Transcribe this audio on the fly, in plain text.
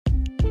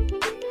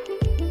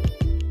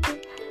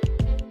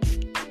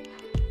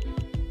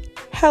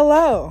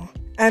Hello,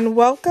 and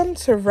welcome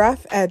to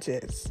Rough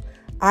Edges.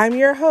 I'm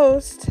your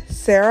host,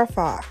 Sarah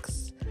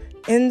Fox.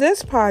 In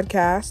this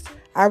podcast,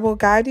 I will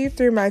guide you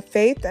through my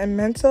faith and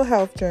mental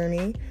health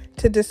journey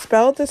to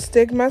dispel the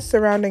stigma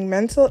surrounding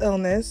mental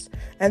illness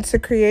and to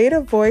create a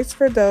voice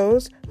for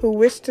those who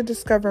wish to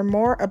discover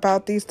more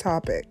about these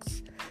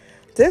topics.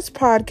 This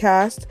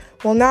podcast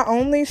will not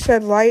only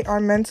shed light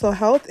on mental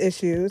health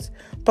issues,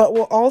 but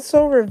will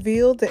also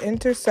reveal the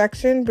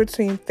intersection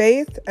between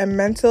faith and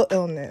mental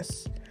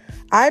illness.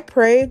 I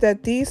pray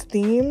that these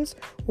themes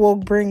will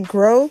bring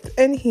growth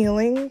and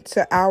healing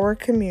to our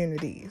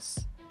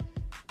communities.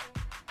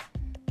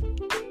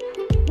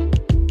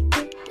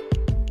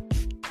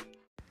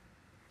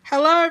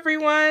 Hello,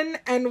 everyone,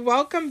 and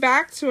welcome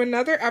back to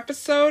another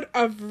episode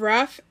of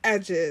Rough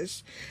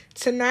Edges.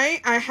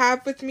 Tonight, I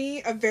have with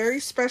me a very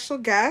special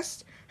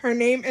guest. Her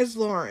name is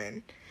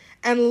Lauren.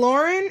 And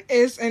Lauren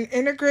is an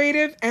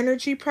integrative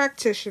energy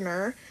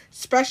practitioner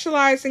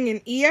specializing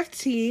in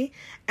EFT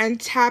and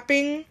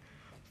tapping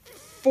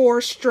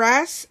for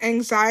stress,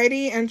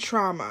 anxiety, and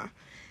trauma.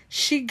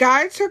 She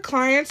guides her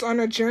clients on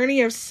a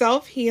journey of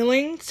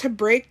self-healing to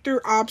break through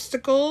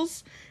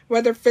obstacles,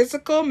 whether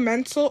physical,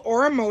 mental,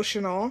 or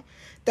emotional,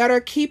 that are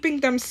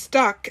keeping them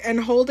stuck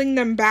and holding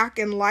them back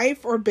in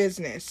life or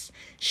business.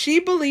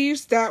 She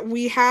believes that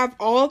we have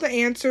all the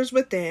answers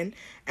within,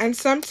 and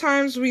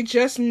sometimes we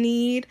just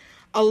need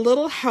a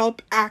little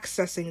help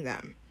accessing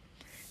them.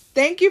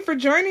 Thank you for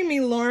joining me,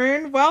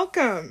 Lauren.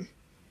 Welcome.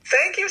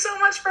 Thank you so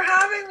much for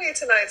having me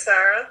tonight,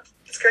 Sarah.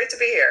 It's great to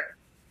be here.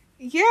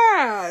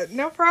 Yeah,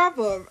 no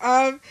problem.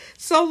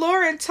 So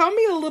Lauren, tell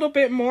me a little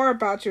bit more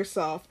about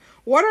yourself.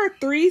 What are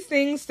 3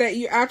 things that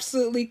you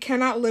absolutely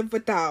cannot live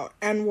without,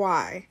 and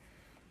why?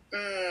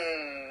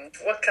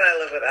 What can I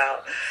live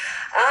without?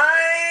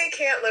 I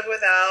can't live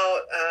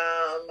without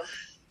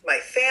my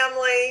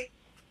family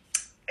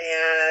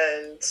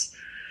and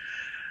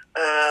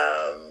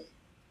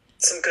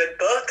some good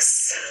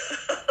books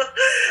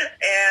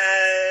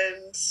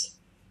and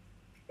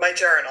my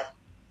journal.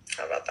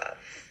 How about that?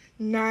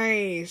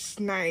 Nice.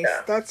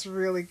 Yeah. That's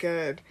really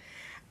good.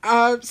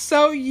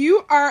 So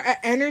you are an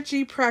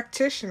energy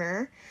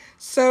practitioner.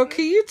 So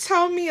can you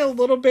tell me a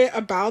little bit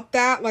about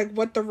that, like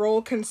what the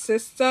role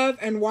consists of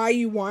and why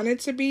you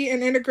wanted to be an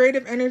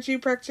integrative energy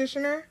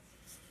practitioner?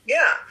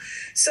 Yeah.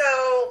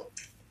 So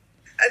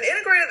an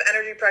integrative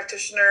energy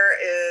practitioner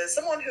is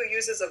someone who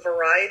uses a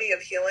variety of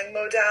healing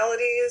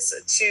modalities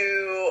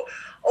to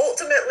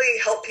ultimately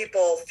help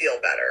people feel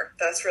better.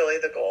 That's really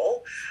the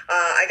goal.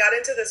 I got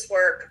into this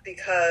work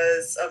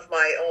because of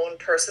my own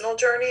personal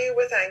journey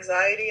with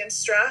anxiety and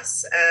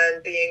stress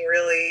and being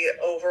really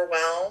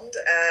overwhelmed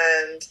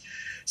and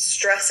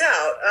stressed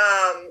out.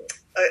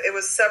 It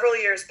was several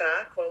years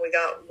back when we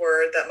got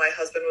word that my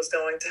husband was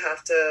going to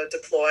have to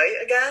deploy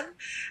again.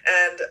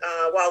 And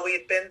while we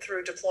had been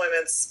through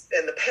deployments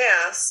in the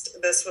past,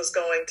 this was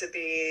going to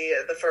be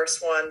the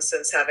first one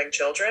since having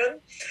children.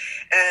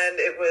 And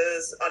it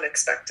was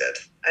unexpected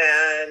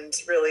and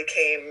really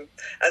came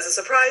as a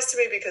surprise to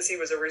me because he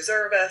was a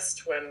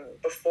reservist when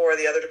before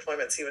the other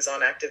deployments he was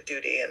on active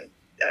duty, and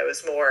I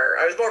was more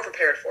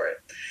prepared for it.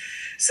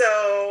 So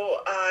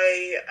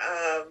I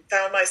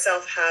found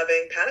myself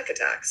having panic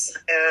attacks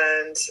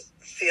and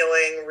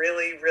feeling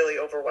really, really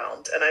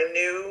overwhelmed. And I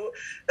knew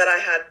that I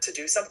had to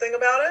do something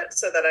about it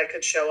so that I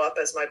could show up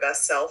as my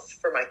best self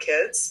for my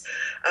kids.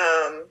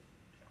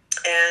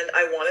 And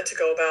I wanted to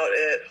go about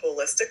it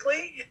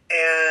holistically.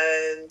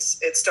 And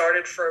it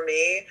started for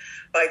me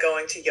by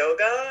going to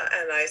yoga.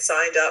 And I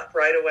signed up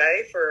right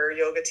away for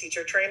yoga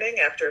teacher training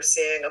after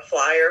seeing a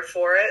flyer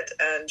for it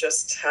and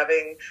just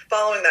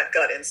following that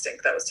gut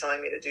instinct that was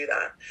telling me to do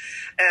that.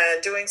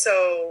 And doing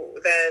so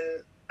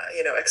then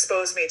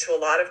exposed me to a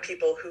lot of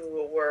people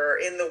who were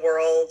in the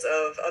world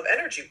of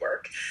energy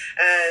work.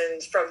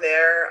 And from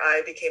there,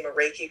 I became a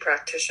Reiki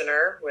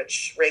practitioner,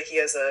 which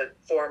Reiki is a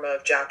form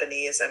of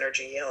Japanese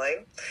energy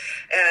healing.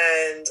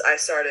 And I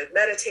started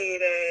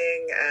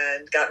meditating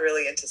and got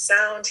really into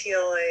sound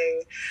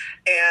healing.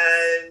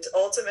 And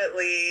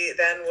ultimately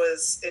then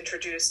was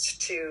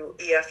introduced to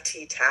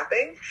EFT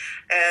tapping.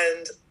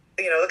 And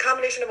the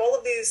combination of all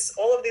of these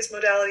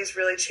modalities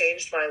really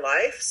changed my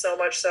life, so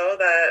much so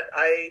that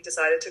I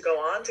decided to go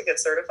on to get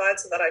certified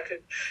so that I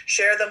could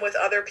share them with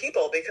other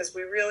people, because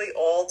we really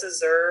all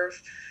deserve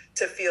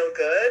to feel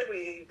good.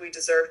 We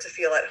deserve to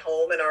feel at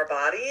home in our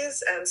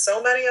bodies, and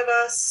so many of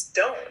us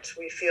don't.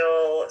 We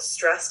feel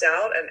stressed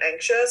out and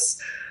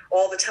anxious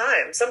all the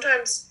time.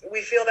 Sometimes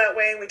we feel that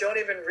way and we don't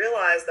even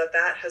realize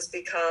that has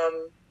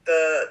become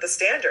the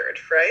standard,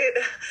 right?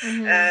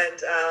 Mm-hmm.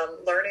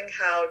 And learning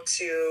how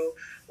to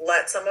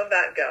let some of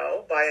that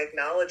go by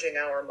acknowledging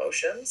our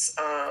emotions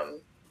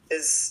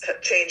has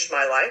changed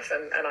my life,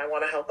 and I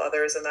want to help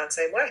others in that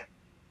same way.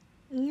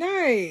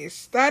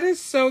 Nice. That is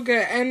so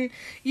good. And,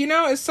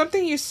 it's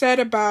something you said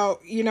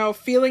about,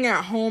 feeling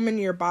at home in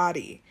your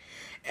body.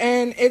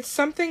 And it's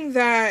something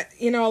that,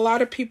 a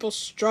lot of people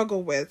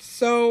struggle with.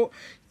 So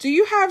do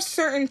you have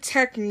certain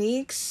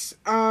techniques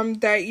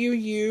that you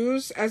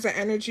use as an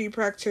energy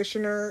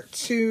practitioner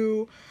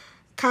to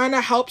kind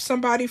of help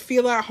somebody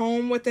feel at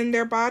home within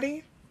their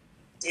body?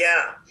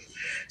 Yeah.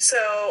 So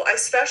I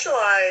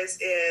specialize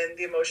in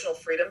the emotional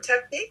freedom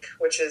technique,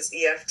 which is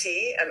EFT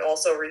and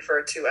also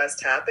referred to as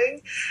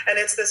tapping. And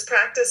it's this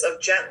practice of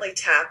gently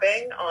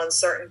tapping on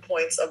certain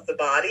points of the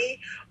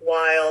body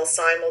while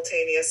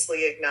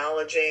simultaneously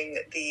acknowledging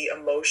the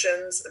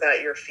emotions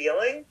that you're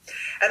feeling.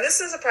 And this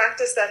is a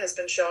practice that has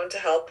been shown to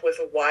help with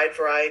a wide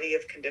variety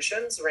of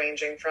conditions,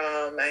 ranging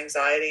from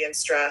anxiety and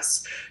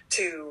stress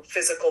to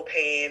physical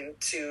pain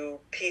to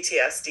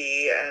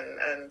PTSD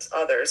and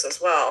others as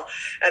well.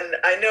 And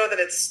I know that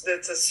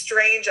it's a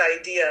strange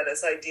idea,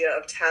 this idea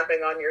of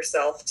tapping on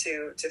yourself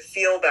to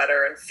feel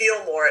better and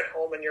feel more at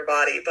home in your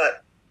body,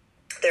 but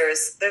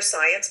there's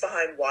science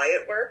behind why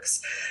it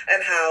works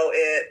and how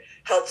it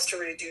helps to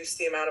reduce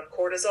the amount of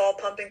cortisol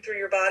pumping through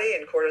your body,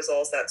 and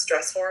cortisol is that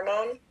stress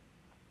hormone.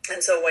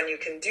 And so when you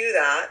can do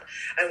that,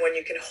 and when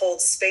you can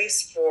hold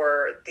space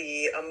for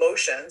the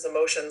emotions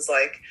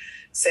like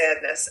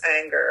sadness,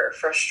 anger,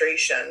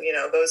 frustration,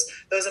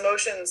 those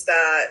emotions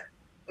that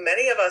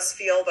many of us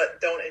feel but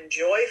don't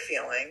enjoy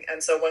feeling.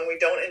 And so when we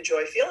don't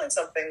enjoy feeling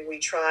something, we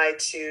try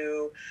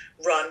to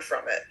run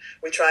from it.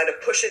 We try to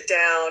push it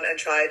down and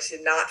try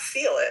to not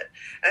feel it.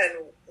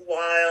 And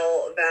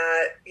while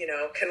that,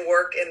 can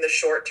work in the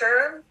short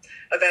term,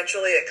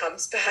 eventually it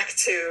comes back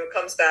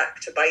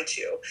to bite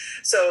you.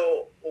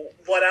 So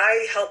what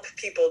I help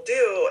people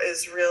do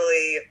is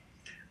really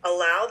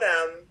allow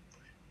them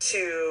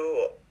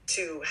to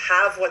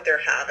have what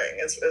they're having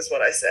is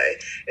what I say,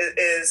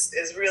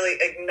 is really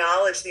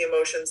acknowledge the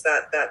emotions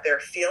that they're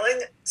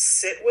feeling,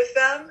 sit with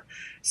them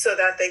so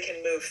that they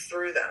can move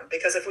through them.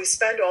 Because if we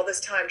spend all this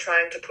time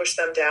trying to push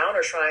them down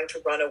or trying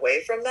to run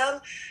away from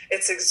them,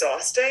 it's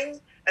exhausting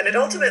and it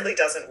ultimately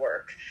doesn't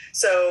work.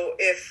 So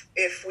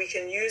if we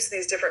can use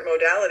these different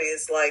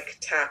modalities like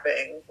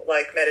tapping,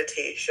 like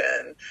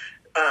meditation,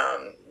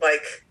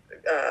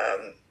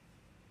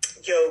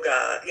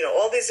 yoga,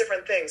 all these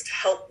different things to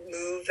help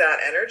move that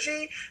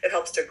energy, it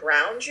helps to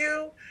ground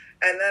you,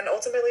 and then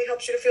ultimately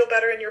helps you to feel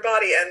better in your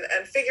body.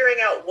 And figuring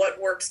out what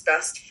works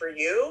best for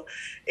you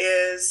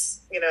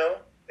is a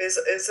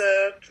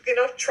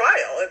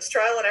trial. It's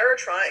trial and error,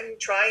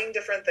 trying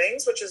different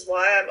things, which is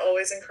why I'm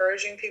always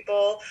encouraging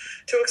people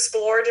to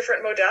explore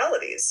different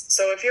modalities.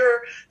 So if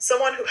you're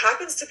someone who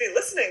happens to be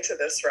listening to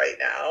this right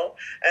now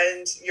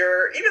and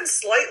you're even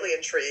slightly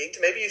intrigued,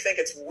 maybe you think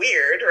it's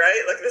weird,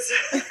 right? Like this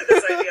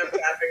idea of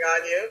tapping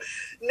on you,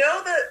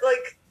 know that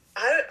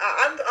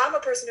I'm a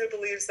person who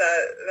believes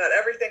that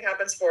everything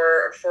happens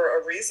for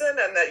a reason,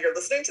 and that you're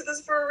listening to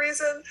this for a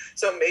reason.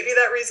 So maybe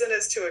that reason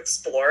is to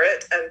explore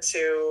it and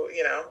to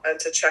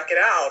check it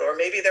out. Or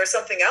maybe there's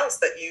something else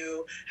that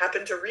you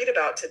happen to read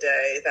about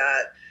today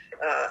that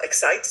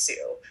excites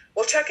you.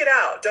 Well, check it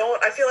out.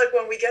 I feel like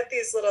when we get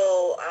these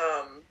little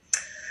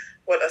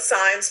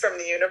signs from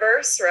the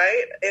universe,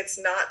 right? It's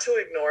not to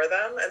ignore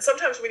them. And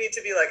sometimes we need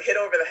to be hit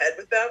over the head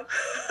with them.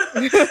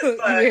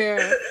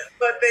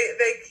 But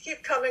they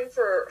keep coming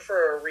for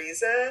a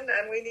reason,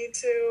 and we need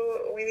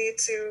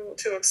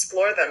to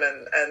explore them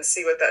and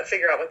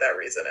figure out what that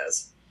reason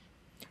is.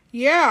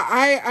 Yeah,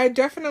 I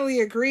definitely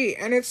agree.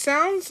 And it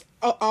sounds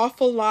an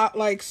awful lot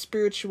like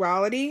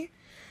spirituality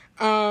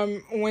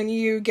when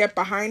you get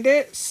behind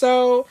it.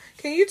 So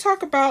can you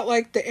talk about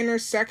the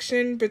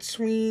intersection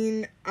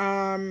between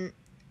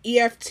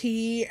EFT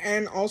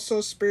and also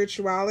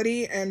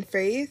spirituality and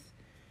faith?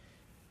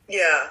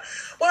 Yeah.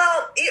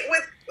 Well,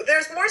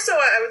 there's more so,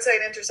 I would say,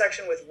 an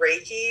intersection with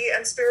Reiki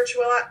and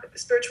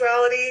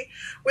spirituality.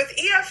 With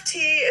EFT,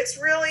 it's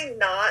really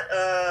not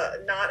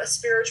a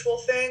spiritual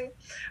thing.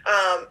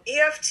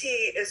 EFT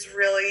is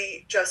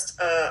really just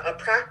a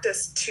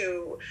practice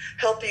to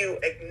help you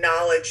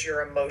acknowledge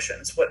your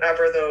emotions,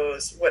 whatever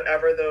those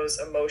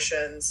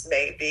emotions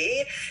may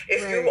be.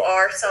 If you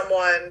are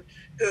someone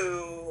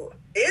who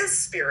is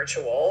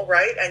spiritual,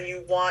 right, and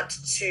you want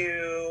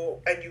to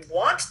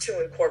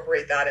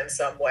incorporate that in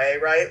some way,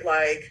 right?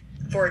 Like,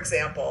 for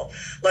example,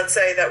 let's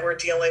say that we're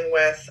dealing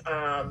with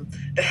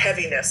the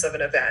heaviness of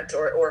an event,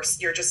 or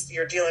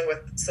you're dealing with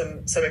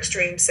some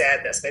extreme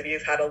sadness. Maybe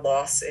you've had a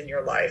loss in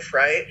your life,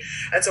 right?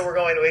 And so we're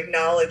going to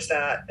acknowledge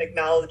that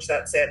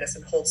sadness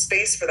and hold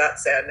space for that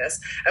sadness.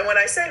 And when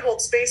I say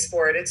hold space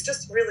for it, it's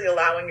just really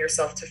allowing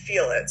yourself to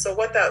feel it. So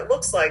what that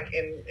looks like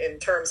in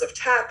terms of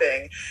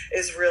tapping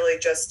is really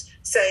just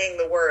saying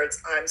the words,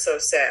 "I'm so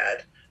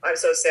sad. I'm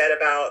so sad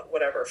about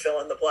whatever, fill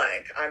in the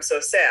blank. I'm so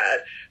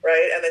sad,"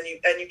 right? And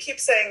then you keep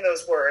saying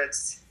those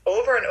words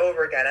over and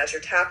over again as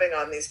you're tapping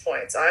on these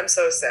points. I'm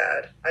so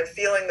sad. I'm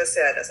feeling the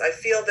sadness. I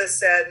feel this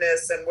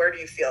sadness. And where do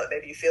you feel it?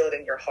 Maybe you feel it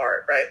in your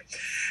heart, right?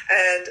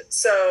 And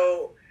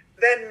so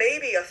then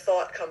maybe a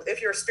thought comes,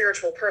 if you're a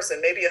spiritual person,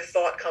 maybe a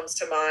thought comes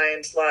to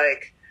mind,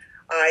 like,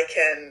 I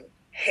can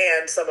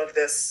hand some of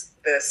this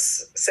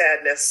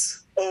sadness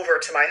over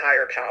to my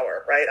higher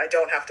power, right? I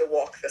don't have to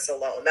walk this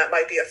alone. That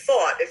might be a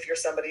thought if you're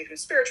somebody who's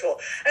spiritual.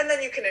 And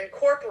then you can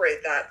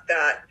incorporate that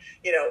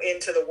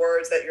into the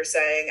words that you're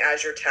saying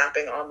as you're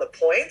tapping on the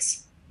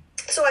points.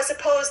 So I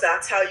suppose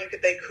that's how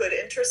they could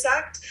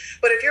intersect.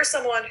 But if you're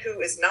someone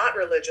who is not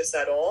religious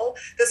at all,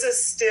 this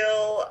is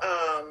still,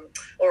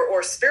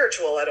 or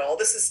spiritual at all,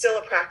 this is still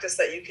a practice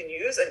that you can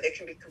use, and it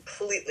can be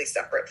completely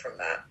separate from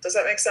that. Does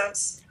that make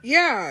sense?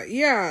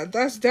 Yeah,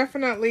 that's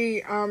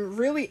definitely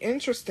really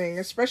interesting,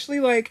 especially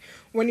like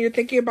when you're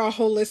thinking about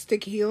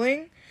holistic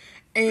healing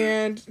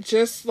and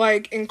just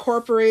like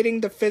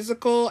incorporating the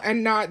physical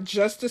and not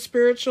just the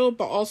spiritual,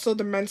 but also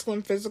the mental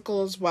and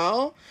physical as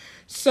well.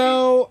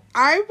 So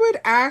I would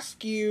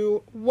ask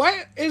you,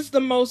 what is the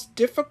most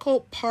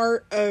difficult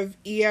part of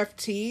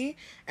EFT,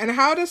 and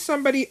how does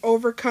somebody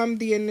overcome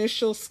the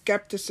initial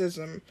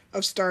skepticism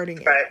of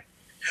starting it? Right.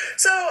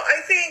 So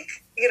I think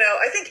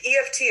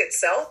EFT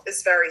itself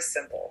is very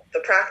simple. The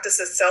practice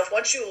itself,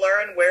 once you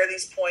learn where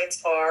these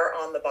points are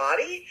on the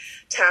body,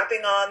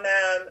 tapping on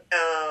them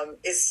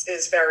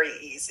is very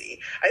easy.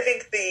 I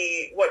think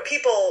what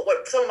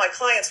some of my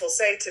clients will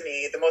say to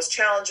me, the most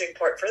challenging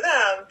part for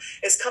them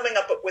is coming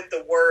up with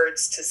the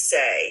words to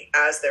say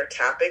as they're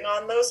tapping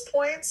on those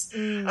points.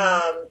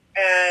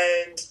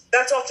 And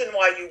that's often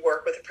why you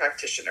work with a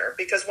practitioner,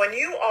 because when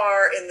you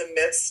are in the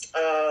midst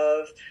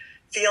of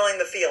feeling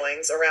the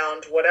feelings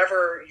around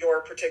whatever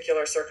your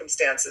particular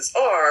circumstances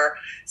are,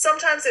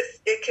 sometimes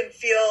it can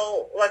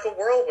feel like a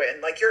whirlwind,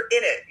 like you're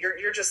in it.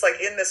 You're just like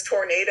in this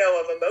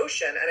tornado of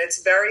emotion, and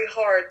it's very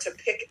hard to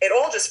pick. It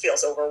all just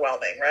feels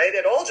overwhelming, right?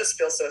 It all just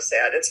feels so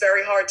sad. It's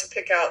very hard to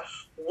pick out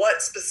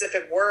what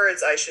specific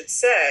words I should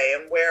say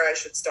and where I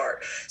should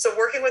start. So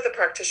working with a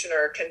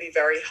practitioner can be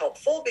very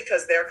helpful,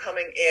 because they're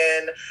coming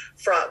in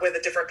with a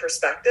different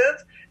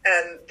perspective,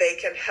 and they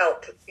can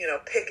help,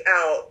 pick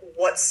out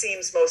what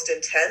seems most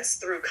intense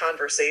through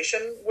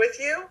conversation with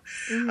you.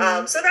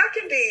 So that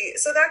can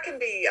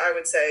be, I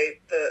would say,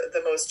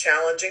 the most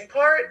challenging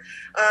part.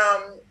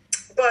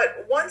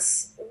 But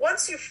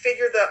once you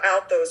figure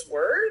out those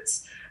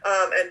words,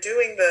 and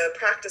doing the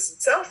practice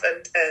itself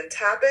and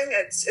tapping,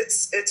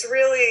 it's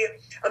really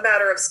a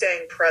matter of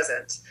staying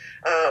present,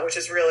 which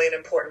is really an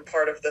important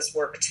part of this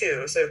work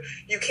too. So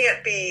you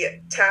can't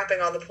be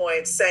tapping on the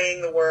points,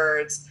 saying the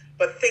words,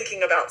 but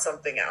thinking about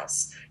something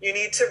else. You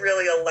need to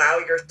really allow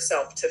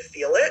yourself to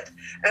feel it.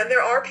 And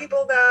there are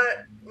people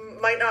that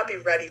might not be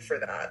ready for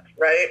that,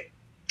 right?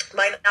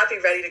 Might not be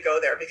ready to go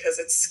there because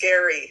it's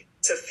scary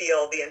to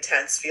feel the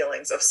intense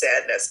feelings of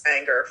sadness,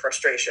 anger,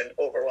 frustration,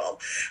 overwhelm.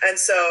 And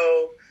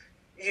so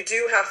you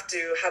do have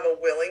to have a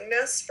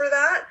willingness for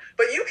that,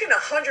 but you can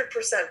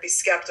 100% be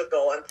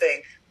skeptical and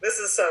think, this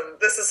is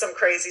some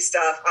crazy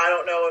stuff. I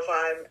don't know if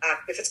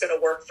it's going to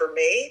work for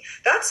me.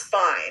 That's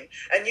fine.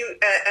 And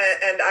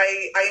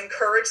I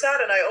encourage that.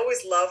 And I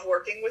always love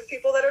working with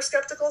people that are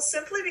skeptical,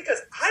 simply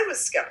because I was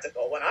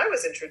skeptical when I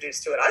was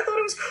introduced to it. I thought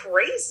it was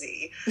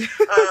crazy.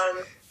 But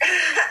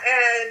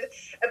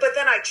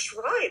then I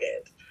tried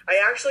it. I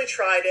actually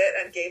tried it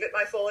and gave it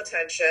my full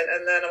attention.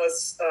 And then I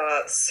was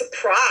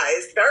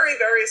surprised, very,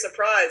 very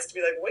surprised, to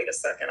be like, wait a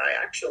second, I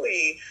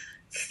actually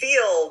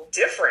feel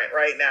different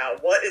right now.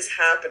 What is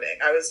happening?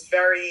 I was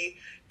very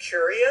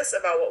curious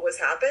about what was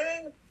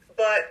happening,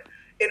 but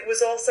it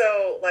was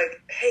also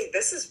like, hey,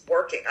 this is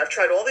working. I've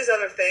tried all these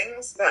other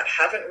things that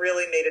haven't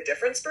really made a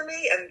difference for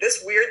me, and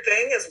this weird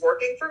thing is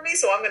working for me,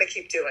 so I'm going to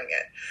keep doing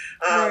it.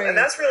 Right. And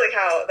that's really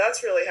how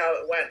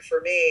it went for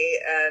me.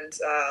 And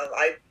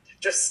I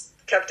just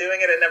kept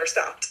doing it and never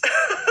stopped.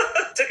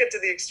 Took it to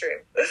the extreme.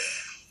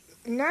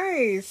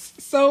 Nice.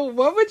 So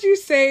what would you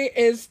say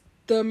is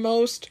the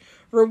most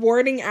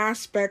rewarding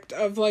aspect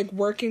of like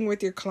working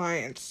with your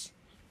clients?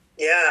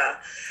 Yeah,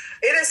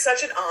 it is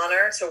such an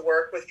honor to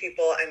work with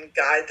people and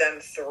guide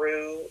them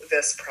through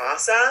this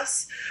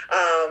process.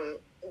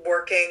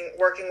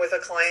 Working with a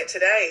client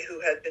today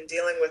who had been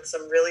dealing with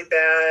some really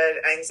bad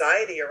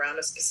anxiety around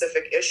a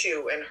specific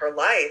issue in her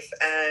life.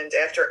 And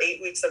after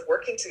 8 weeks of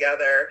working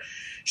together,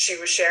 she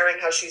was sharing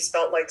how she's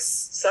felt like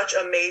such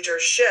a major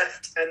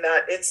shift, and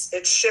that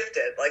it's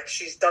shifted. Like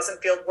she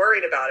doesn't feel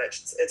worried about it.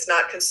 It's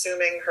not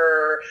consuming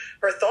her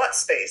thought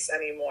space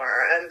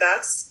anymore. And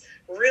that's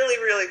really,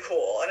 really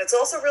cool. And it's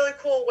also really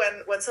cool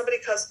when somebody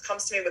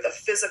comes to me with a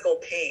physical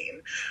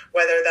pain,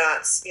 whether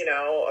that's,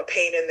 a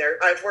pain in their,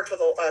 I've worked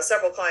with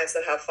several clients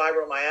that have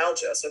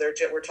fibromyalgia. So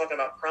we're talking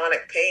about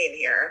chronic pain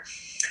here.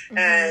 Mm-hmm.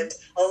 And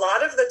a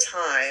lot of the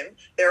time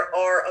there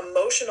are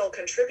emotional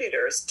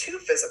contributors to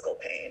physical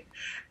pain.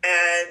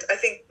 And I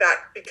think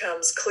that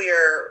becomes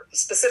clear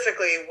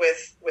specifically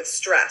with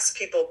stress.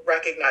 People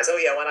recognize, oh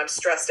yeah, when I'm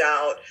stressed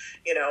out,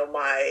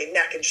 my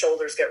neck and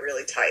shoulders get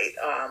really tight.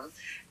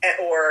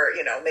 Or,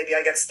 maybe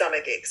I get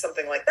stomach ache,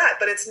 something like that.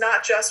 But it's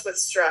not just with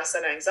stress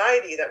and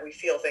anxiety that we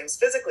feel things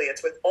physically.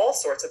 It's with all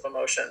sorts of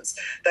emotions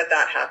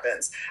that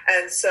happens.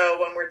 And so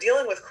when we're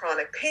dealing with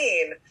chronic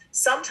pain,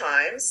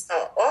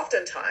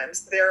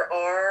 oftentimes there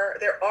are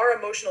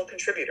emotional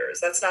contributors.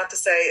 That's not to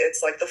say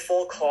it's like the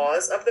full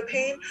cause of the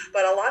pain,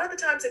 but a lot of the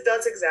times it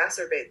does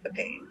exacerbate the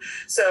pain.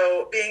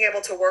 So being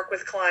able to work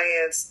with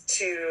clients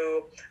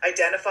to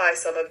identify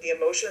some of the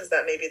emotions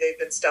that maybe they've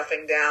been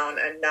stuffing down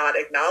and not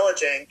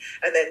acknowledging,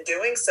 and then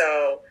doing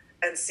so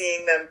and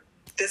seeing them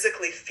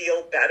physically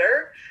feel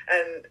better,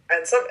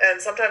 and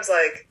sometimes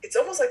like it's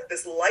almost like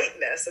this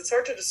lightness. It's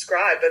hard to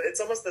describe, but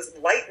it's almost this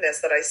lightness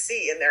that I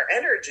see in their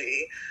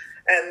energy,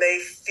 and they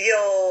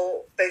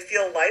feel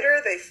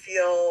lighter. They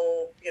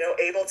feel, you know,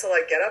 able to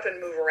like get up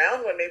and move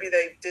around when maybe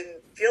they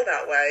didn't feel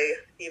that way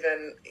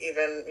even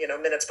you know,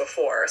 minutes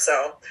before.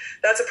 So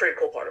that's a pretty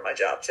cool part of my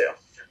job too.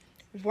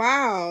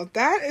 Wow,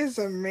 that is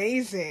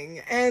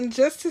amazing. And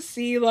just to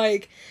see,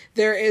 like,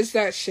 there is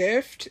that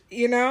shift,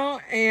 you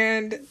know,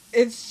 and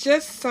it's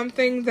just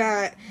something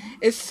that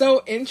is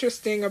so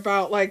interesting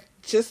about, like,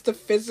 just the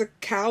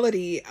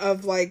physicality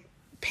of, like,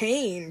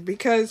 pain,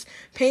 because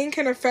pain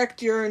can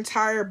affect your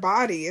entire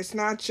body. It's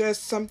not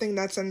just something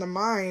that's in the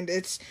mind.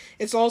 It's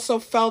also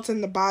felt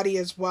in the body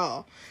as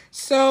well.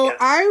 So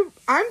Yeah.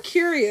 I'm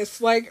curious,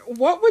 like,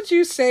 what would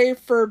you say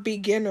for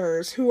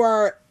beginners who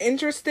are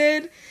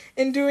interested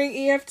in doing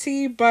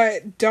EFT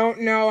but don't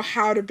know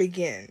how to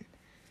begin?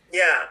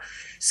 Yeah.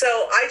 So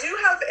I do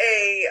have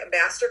a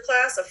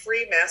masterclass, a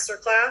free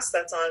masterclass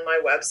that's on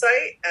my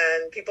website,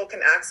 and people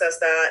can access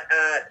that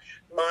at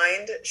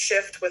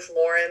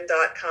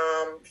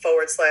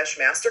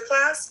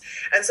mindshiftwithlauren.com/masterclass.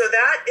 And so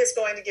that is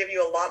going to give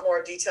you a lot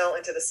more detail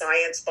into the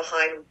science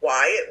behind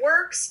why it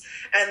works,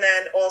 and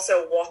then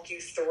also walk you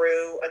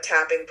through a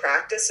tapping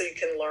practice so you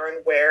can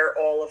learn where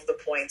all of the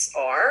points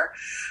are.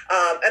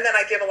 And then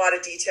I give a lot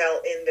of detail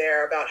in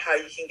there about how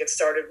you can get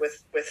started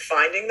with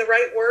finding the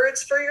right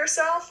words for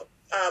yourself.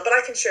 But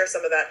I can share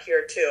some of that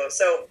here too.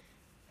 So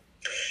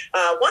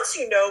once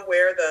you know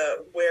where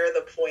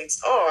the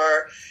points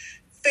are,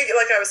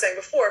 like I was saying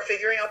before,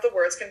 figuring out the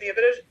words can be a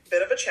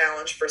bit of a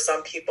challenge for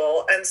some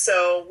people. And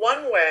so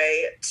one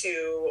way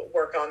to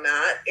work on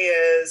that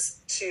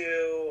is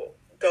to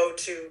go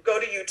to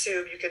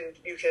YouTube. You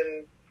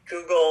can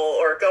Google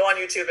or go on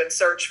YouTube and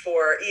search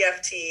for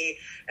EFT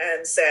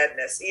and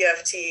sadness,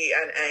 EFT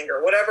and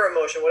anger, whatever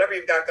emotion, whatever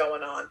you've got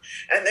going on.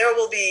 And there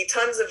will be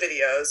tons of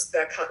videos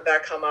that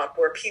come up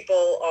where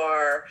people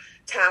are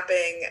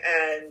tapping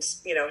and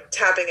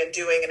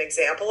doing an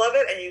example of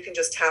it, and you can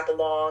just tap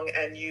along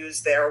and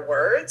use their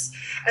words.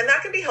 And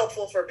that can be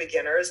helpful for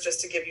beginners, just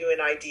to give you an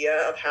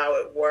idea of how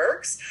it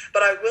works.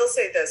 But I will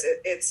say this,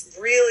 it's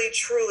really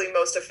truly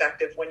most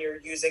effective when you're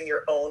using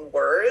your own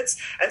words.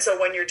 And so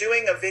when you're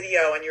doing a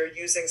video and you're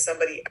using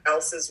somebody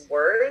else's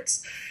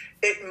words,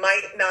 it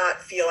might not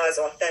feel as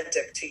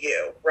authentic to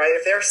you, right?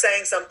 If they're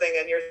saying something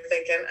and you're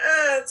thinking,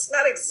 it's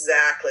not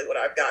exactly what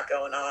I've got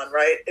going on,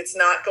 right? It's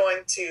not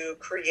going to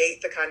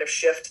create the kind of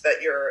shift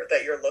that you're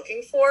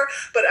looking for.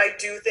 But I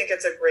do think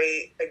it's a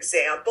great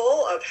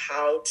example of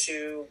how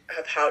to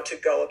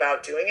go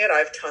about doing it. I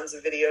have tons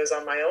of videos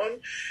on my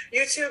own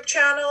YouTube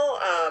channel,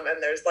 and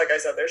there's, like I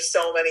said, there's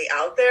so many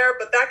out there.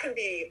 But that can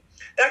be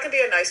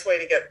a nice way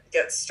to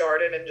get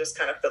started and just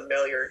kind of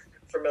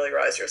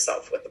familiarize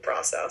yourself with the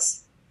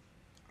process.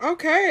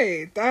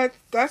 Okay, that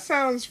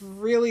sounds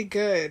really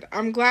good.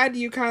 I'm glad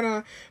you kind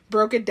of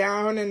broke it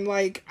down and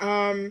like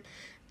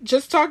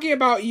just talking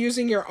about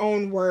using your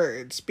own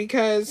words,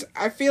 because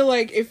I feel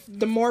like if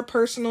the more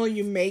personal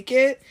you make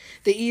it,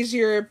 the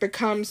easier it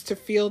becomes to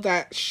feel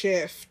that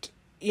shift,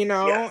 you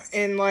know, Yes.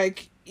 and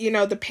like, you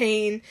know, the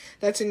pain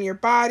that's in your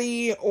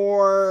body,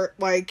 or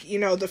like, you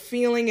know, the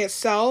feeling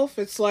itself.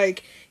 It's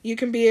like you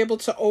can be able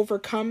to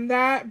overcome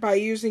that by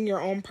using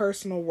your own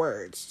personal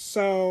words.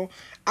 So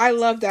I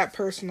love that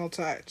personal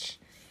touch.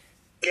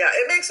 Yeah,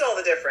 it makes all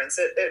the difference.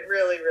 It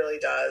really, really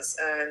does.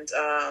 And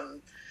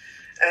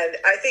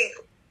I think,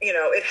 you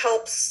know, it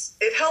helps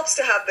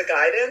to have the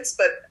guidance,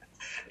 but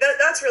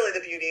that's really the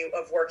beauty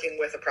of working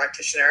with a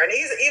practitioner. And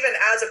even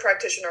as a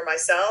practitioner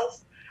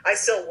myself, I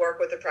still work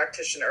with a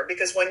practitioner,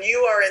 because when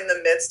you are in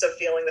the midst of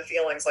feeling the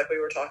feelings like we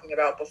were talking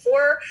about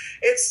before,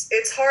 it's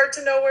hard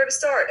to know where to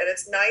start. And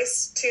it's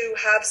nice to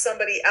have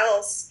somebody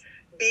else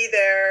be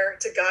there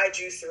to guide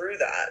you through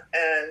that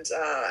and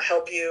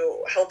help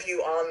you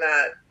on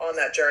that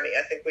journey.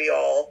 I think we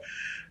all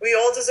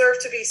deserve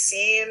to be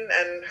seen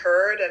and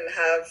heard and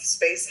have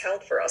space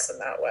held for us in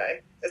that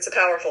way. It's a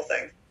powerful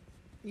thing.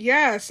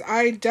 Yes,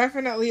 I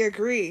definitely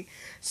agree.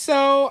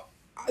 So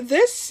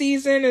this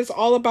season is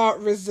all about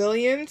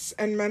resilience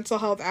and mental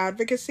health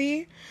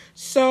advocacy.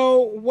 So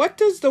what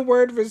does the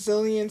word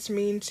resilience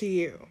mean to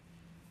you?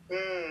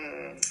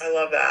 I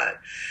love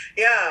that.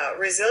 Yeah,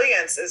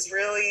 resilience is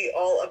really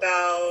all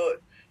about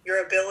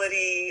your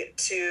ability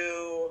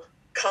to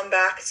come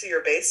back to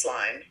your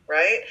baseline,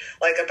 right?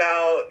 Like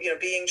about, you know,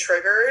 being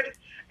triggered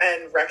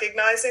and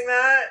recognizing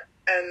that,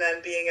 and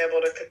then being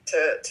able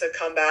to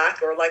come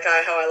back, or like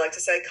how I like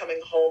to say,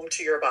 coming home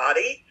to your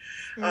body.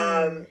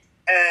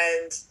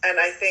 And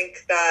I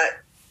think that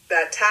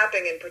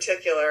tapping in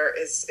particular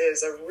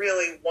is a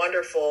really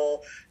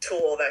wonderful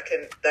tool that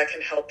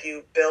can help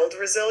you build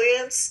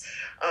resilience.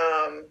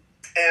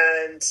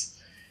 And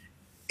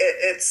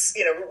it's,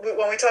 you know,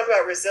 when we talk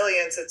about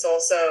resilience, it's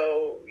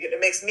also, it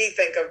makes me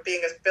think of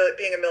being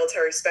a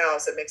military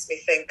spouse. It makes me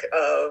think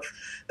of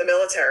the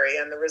military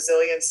and the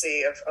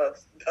resiliency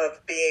of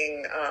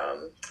being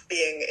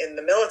in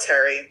the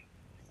military.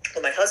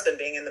 well, my husband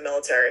being in the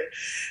military.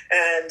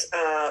 And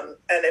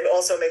it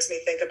also makes me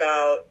think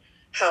about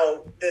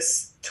how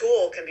this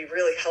tool can be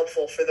really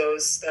helpful for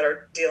those that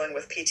are dealing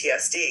with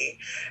PTSD.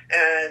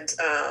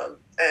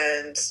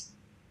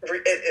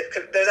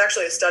 There's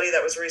actually a study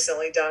that was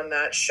recently done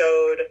that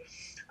showed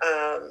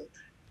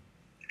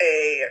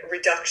a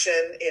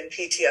reduction in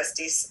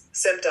PTSD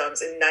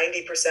symptoms in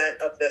 90%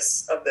 of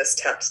this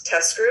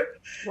test group.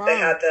 Wow.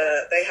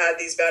 They had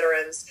these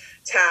veterans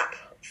tap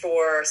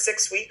for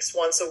 6 weeks,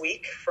 once a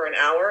week for an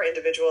hour,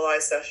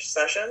 individualized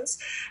sessions.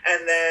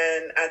 And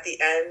then at the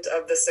end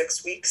of the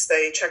 6 weeks,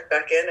 they checked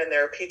back in and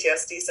their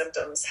PTSD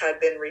symptoms had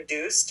been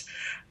reduced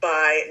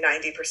by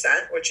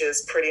 90%, which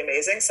is pretty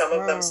amazing. Some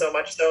of them so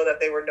much so that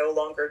they were no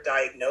longer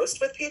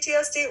diagnosed with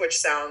PTSD, which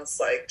sounds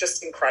like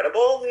just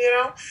incredible,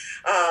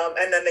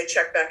 and then they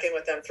checked back in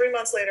with them 3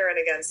 months later and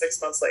again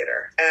 6 months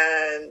later,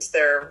 and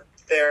their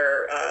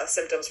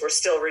symptoms were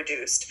still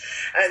reduced.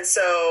 And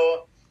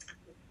so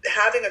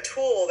having a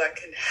tool that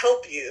can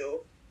help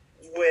you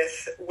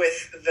with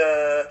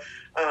the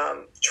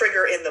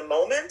trigger in the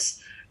moment,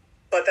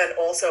 but then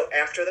also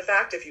after the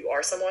fact, if you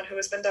are someone who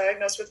has been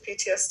diagnosed with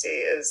PTSD,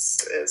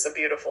 is a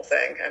beautiful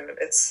thing. And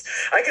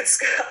I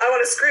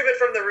want to scream it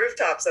from the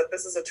rooftops that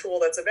this is a tool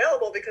that's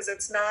available, because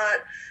it's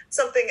not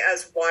something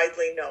as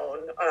widely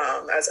known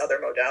as other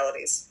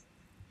modalities.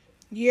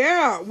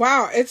 Yeah,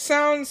 wow. It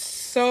sounds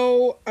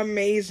so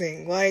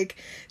amazing. Like,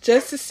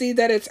 just to see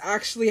that it's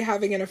actually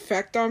having an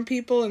effect on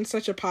people in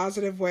such a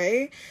positive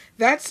way,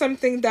 that's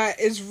something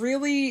that is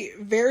really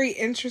very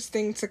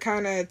interesting to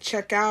kind of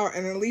check out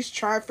and at least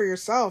try for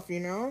yourself,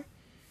 Yeah,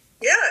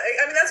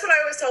 I mean, that's what I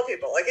always tell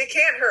people. Like, it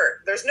can't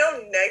hurt. There's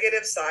no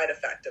negative side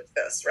effect of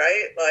this,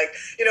 right? Like,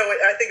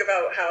 I think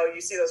about how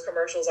you see those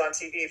commercials on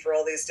TV for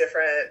all these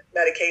different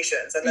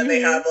medications, and then they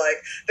have,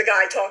 like, the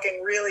guy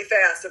talking really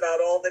fast about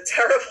all the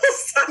terrible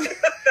side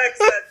effects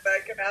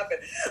that can happen.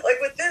 Like,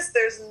 with this,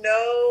 there's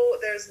no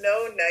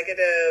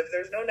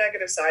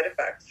negative side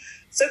effect.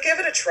 So give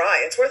it a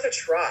try. It's worth a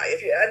try.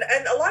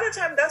 And a lot of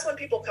time, that's when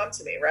people come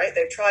to me, right?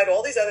 They've tried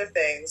all these other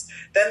things.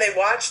 Then they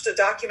watched a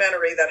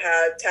documentary that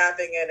had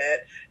tapping in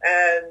it,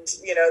 and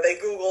they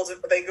Googled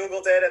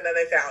it, and then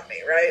they found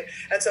me, right?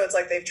 And so it's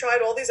like they've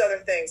tried all these other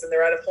things, and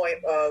they're at a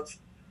point of,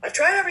 I've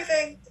tried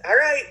everything. All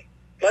right,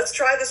 let's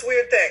try this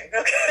weird thing.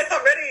 Okay,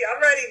 I'm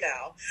ready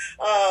now.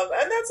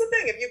 And that's the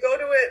thing. If you go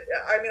to it,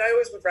 I mean, I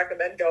always would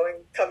recommend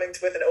coming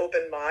with an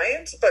open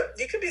mind, but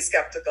you can be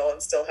skeptical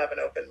and still have an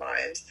open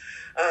mind,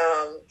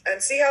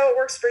 and see how it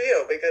works for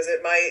you, because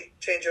it might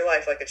change your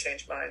life like it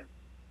changed mine.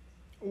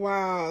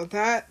 Wow,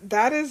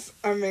 that is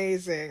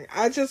amazing.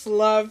 I just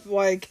love,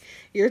 like,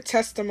 your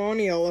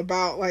testimonial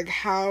about, like,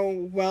 how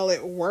well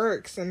it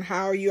works and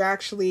how you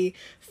actually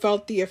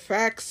felt the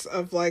effects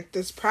of, like,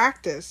 this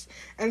practice.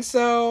 And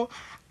so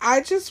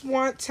I just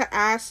want to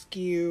ask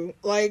you,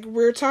 like,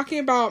 we're talking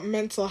about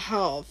mental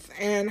health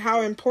and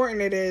how important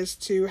it is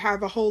to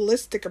have a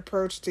holistic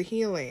approach to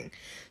healing.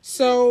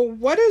 So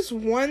what is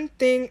one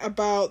thing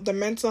about the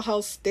mental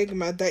health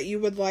stigma that you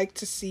would like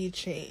to see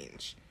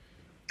change?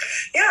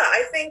 Yeah,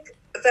 I think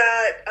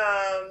that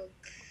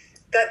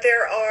that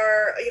there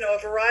are, a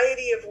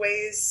variety of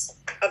ways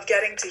of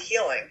getting to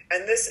healing,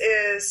 and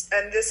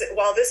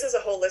while this is a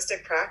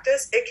holistic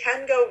practice, it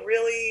can go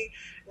really,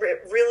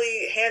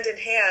 really hand in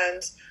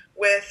hand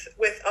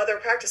with other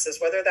practices,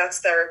 whether that's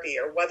therapy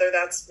or whether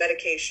that's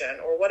medication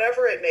or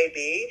whatever it may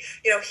be.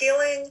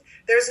 Healing,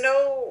 there's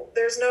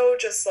no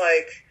just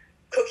like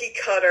cookie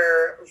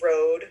cutter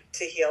road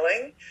to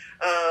healing.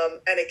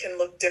 And it can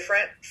look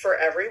different for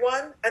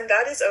everyone, and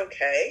that is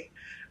okay.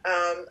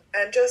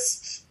 And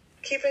just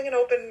keeping an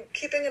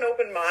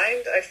open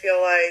mind, I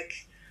feel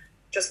like,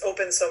 just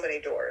opens so many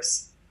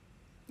doors.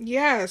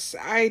 Yes,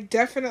 I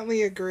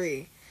definitely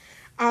agree.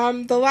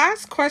 The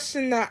last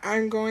question that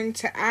I'm going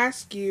to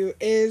ask you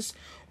is,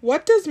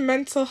 what does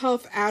mental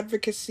health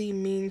advocacy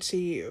mean to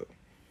you?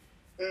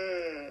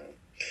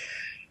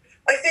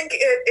 I think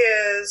it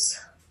is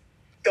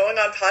going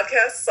on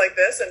podcasts like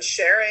this and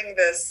sharing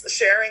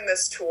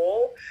this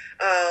tool,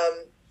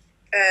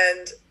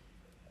 and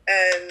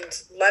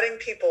letting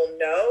people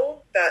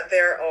know that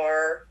there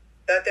are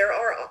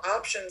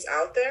options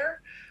out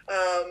there,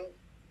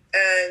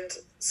 and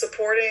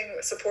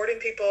supporting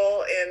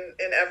people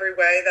in every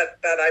way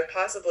that I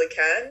possibly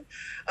can,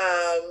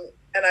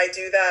 and I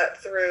do that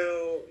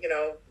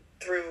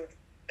through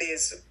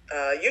these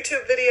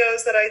YouTube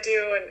videos that I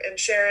do, and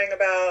sharing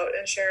about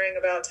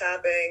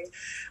tapping,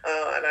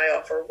 and I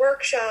offer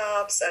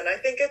workshops, and I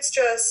think it's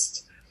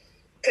just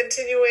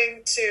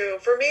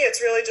for me, it's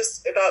really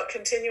just about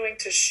continuing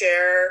to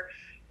share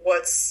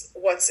what's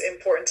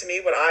important to me,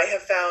 what I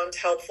have found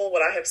helpful,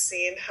 what I have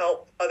seen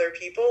help other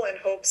people, in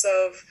hopes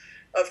of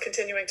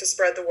continuing to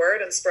spread the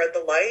word and spread the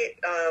light,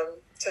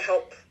 to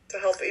help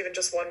even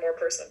just one more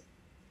person.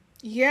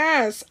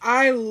 Yes,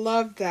 I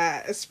love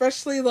that.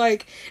 Especially,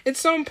 like,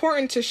 it's so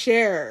important to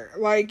share,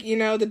 like,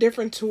 the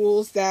different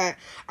tools that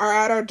are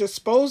at our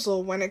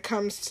disposal when it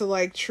comes to,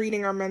 like,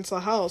 treating our mental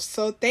health.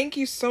 So thank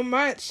you so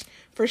much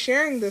for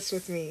sharing this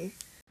with me.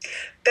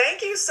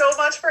 Thank you so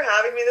much for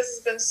having me. This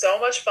has been so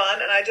much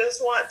fun. And I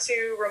just want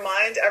to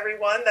remind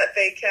everyone that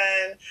they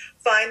can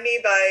find me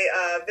by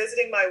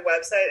visiting my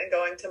website and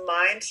going to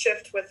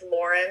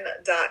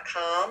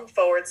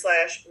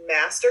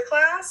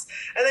mindshiftwithlauren.com/masterclass.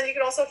 And then you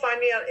can also find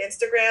me on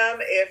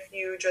Instagram if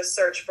you just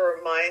search for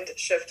Mind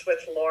Shift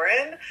with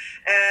Lauren.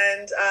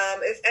 And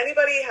if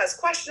anybody has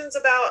questions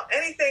about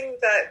anything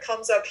that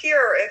comes up here,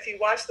 or if you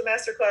watch the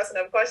masterclass and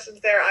have questions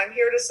there, I'm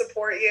here to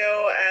support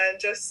you, and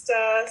just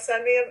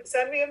send me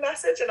a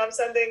message. And I'm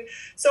sending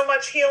so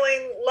much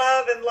healing,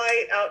 love, and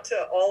light out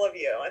to all of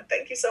you. And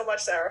thank you so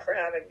much, Sarah, for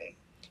having me.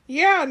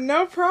 Yeah,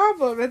 no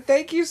problem. And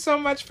thank you so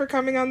much for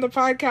coming on the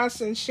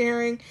podcast and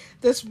sharing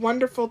this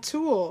wonderful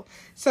tool.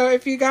 So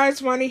if you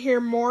guys want to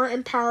hear more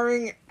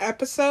empowering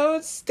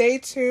episodes, stay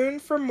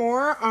tuned for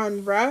more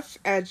on Rough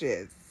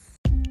Edges.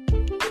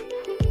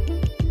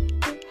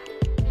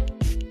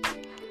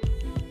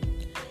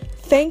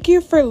 Thank you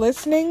for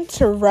listening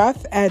to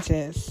Rough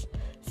Edges.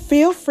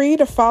 Feel free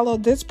to follow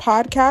this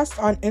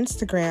podcast on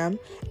Instagram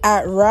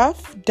at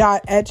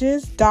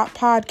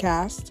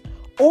rough.edges.podcast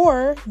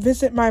or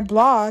visit my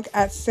blog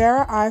at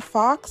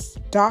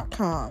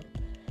sarahifox.com.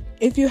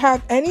 If you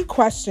have any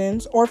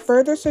questions or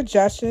further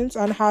suggestions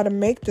on how to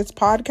make this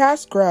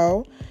podcast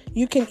grow,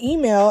 you can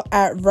email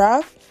at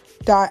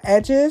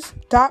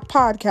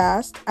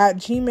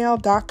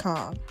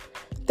rough.edges.podcast@gmail.com.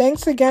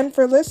 Thanks again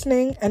for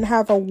listening and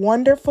have a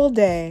wonderful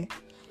day.